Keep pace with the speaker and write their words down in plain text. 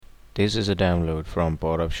This is a download from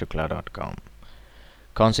PaurabShukla.com.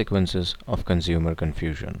 Consequences of consumer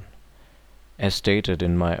confusion. As stated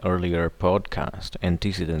in my earlier podcast,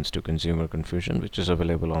 Antecedents to Consumer Confusion, which is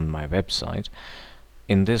available on my website,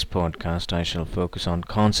 in this podcast I shall focus on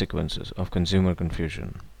consequences of consumer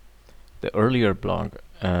confusion. The earlier blog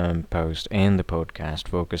post and the podcast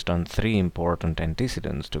focused on three important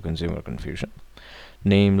antecedents to consumer confusion,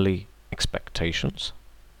 namely expectations,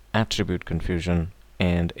 attribute confusion,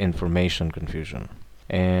 and information confusion.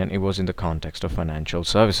 And it was in the context of financial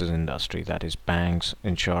services industry, that is banks,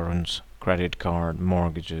 insurance, credit card,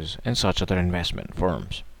 mortgages, and such other investment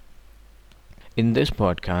firms. In this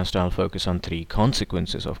podcast, I'll focus on three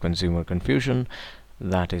consequences of consumer confusion,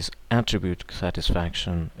 that is attribute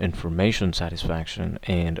satisfaction, information satisfaction,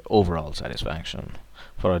 and overall satisfaction.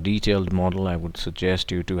 For a detailed model, I would suggest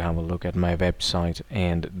you to have a look at my website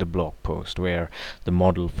and the blog post where the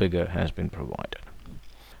model figure has been provided.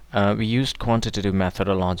 We used quantitative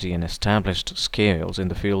methodology and established scales in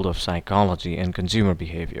the field of psychology and consumer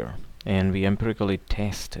behavior, and we empirically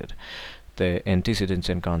tested the antecedents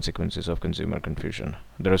and consequences of consumer confusion.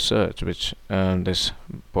 The research which this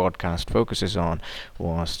podcast focuses on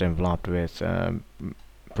was developed with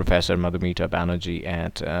Professor Madhumita Banerjee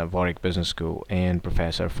at Warwick Business School and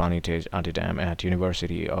Professor Fanitej Adidam at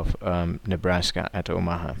University of Nebraska at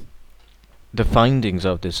Omaha. The findings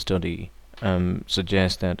of this study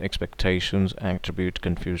suggest that expectations, attribute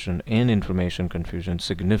confusion, and information confusion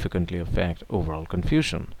significantly affect overall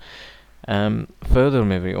confusion.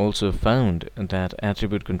 Furthermore, we also found that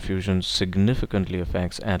attribute confusion significantly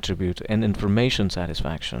affects attribute and information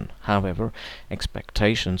satisfaction. However,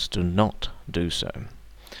 expectations do not do so.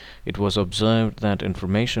 It was observed that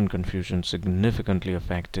information confusion significantly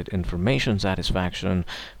affected information satisfaction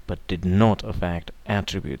but did not affect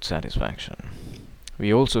attribute satisfaction.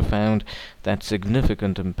 We also found that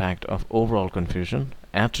significant impact of overall confusion,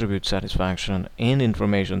 attribute satisfaction, and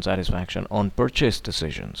information satisfaction on purchase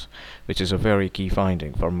decisions, which is a very key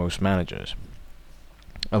finding for most managers.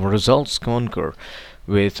 Our results concur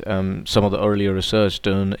with some of the earlier research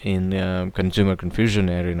done in the consumer confusion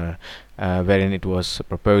arena, wherein it was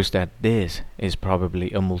proposed that this is probably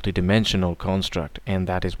a multidimensional construct, and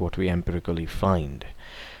that is what we empirically find.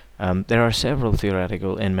 There are several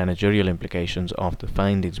theoretical and managerial implications of the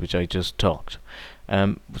findings which I just talked.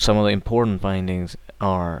 Some of the important findings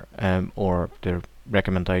are, or their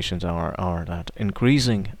recommendations are that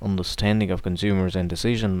increasing understanding of consumers and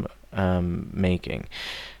decision making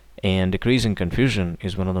and decreasing confusion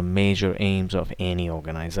is one of the major aims of any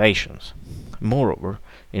organizations. Moreover,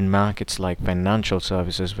 in markets like financial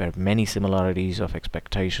services where many similarities of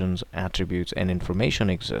expectations, attributes, and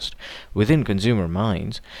information exist within consumer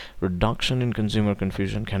minds, reduction in consumer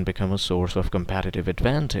confusion can become a source of competitive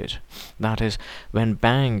advantage. That is, when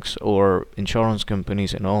banks or insurance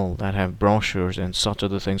companies and all that have brochures and such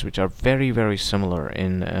other things which are very, very similar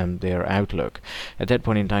in their outlook, at that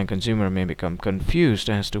point in time consumer may become confused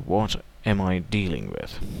as to what am I dealing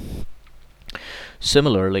with.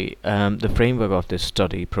 Similarly, the framework of this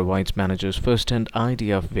study provides managers first-hand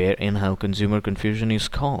idea of where and how consumer confusion is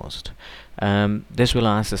caused. This will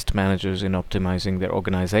assist managers in optimizing their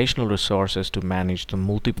organizational resources to manage the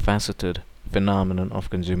multifaceted phenomenon of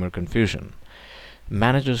consumer confusion.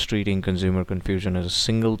 Managers treating consumer confusion as a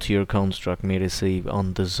single-tier construct may receive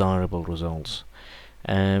undesirable results.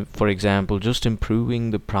 For example, just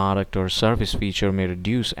improving the product or service feature may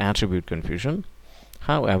reduce attribute confusion.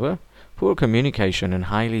 However, poor communication and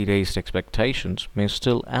highly raised expectations may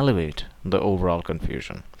still elevate the overall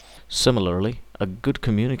confusion. Similarly, a good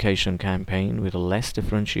communication campaign with a less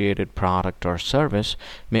differentiated product or service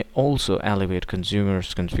may also elevate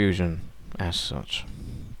consumers' confusion as such.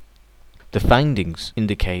 The findings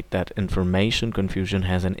indicate that information confusion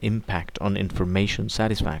has an impact on information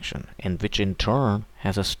satisfaction, and which in turn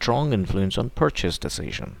has a strong influence on purchase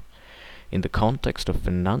decision. In the context of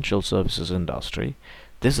financial services industry,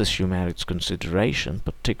 this issue merits consideration,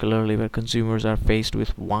 particularly where consumers are faced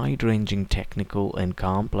with wide-ranging technical and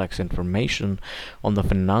complex information on the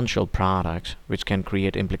financial products, which can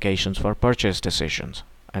create implications for purchase decisions,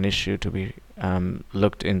 an issue to be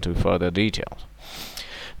looked into further details.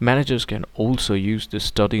 Managers can also use this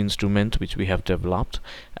study instrument which we have developed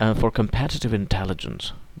for competitive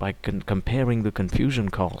intelligence by comparing the confusion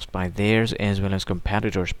caused by theirs as well as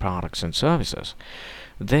competitors' products and services.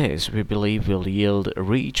 This, we believe, will yield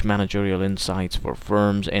rich managerial insights for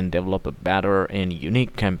firms and develop a better and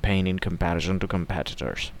unique campaign in comparison to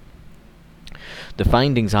competitors. The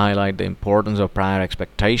findings highlight the importance of prior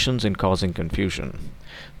expectations in causing confusion.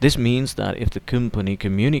 This means that if the company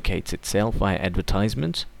communicates itself via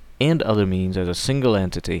advertisements, and other means as a single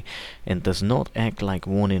entity and does not act like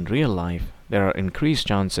one in real life, there are increased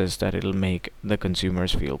chances that it'll make the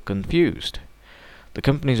consumers feel confused. The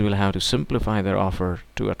companies will have to simplify their offer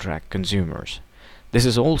to attract consumers. This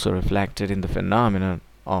is also reflected in the phenomenon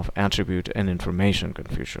of attribute and information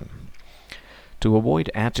confusion. To avoid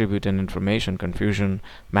attribute and information confusion,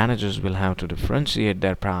 managers will have to differentiate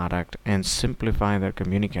their product and simplify their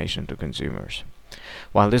communication to consumers.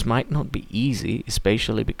 While this might not be easy,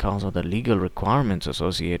 especially because of the legal requirements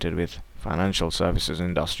associated with financial services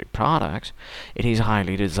industry products, it is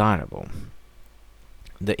highly desirable.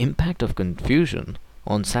 The impact of confusion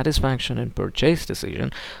on satisfaction and purchase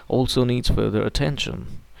decision also needs further attention.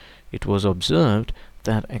 It was observed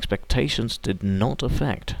that expectations did not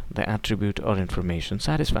affect the attribute or information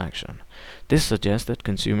satisfaction. This suggests that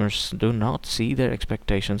consumers do not see their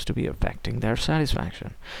expectations to be affecting their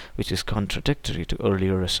satisfaction, which is contradictory to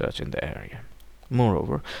earlier research in the area.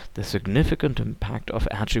 Moreover, the significant impact of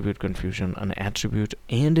attribute confusion on attribute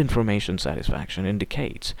and information satisfaction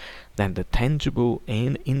indicates that the tangible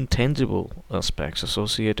and intangible aspects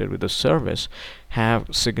associated with the service have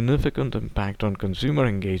significant impact on consumer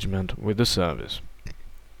engagement with the service.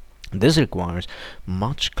 This requires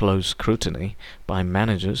much close scrutiny by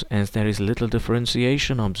managers, as there is little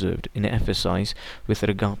differentiation observed in FSIs with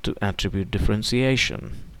regard to attribute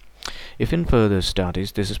differentiation. If in further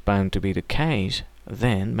studies this is found to be the case,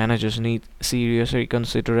 then managers need serious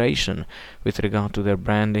reconsideration with regard to their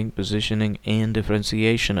branding, positioning, and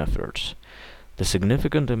differentiation efforts. The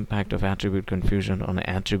significant impact of attribute confusion on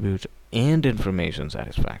attribute and information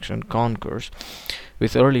satisfaction concurs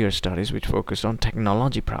with earlier studies which focused on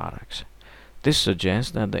technology products. This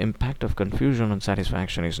suggests that the impact of confusion on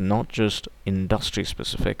satisfaction is not just industry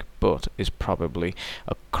specific, but is probably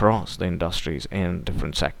across the industries and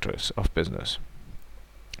different sectors of business.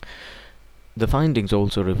 The findings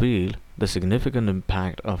also reveal the significant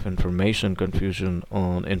impact of information confusion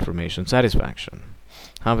on information satisfaction.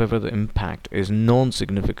 However, the impact is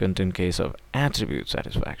non-significant in case of attribute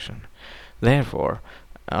satisfaction. Therefore,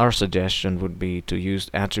 our suggestion would be to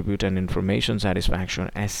use attribute and information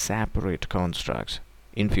satisfaction as separate constructs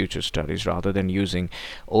in future studies rather than using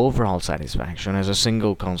overall satisfaction as a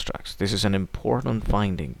single construct. This is an important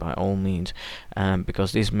finding by all means,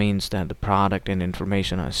 because this means that the product and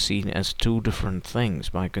information are seen as two different things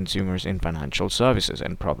by consumers in financial services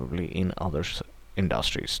and probably in other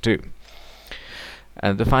industries too.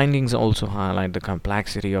 The findings also highlight the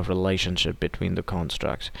complexity of relationship between the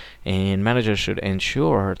constructs, and managers should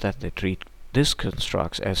ensure that they treat these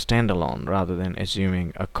constructs as standalone rather than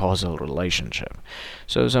assuming a causal relationship.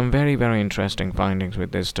 So some very, very interesting findings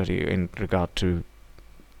with this study in regard to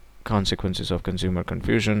consequences of consumer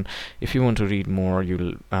confusion. If you want to read more,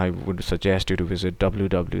 I would suggest you to visit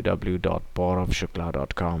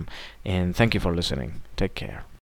www.pauravshukla.com, and thank you for listening. Take care.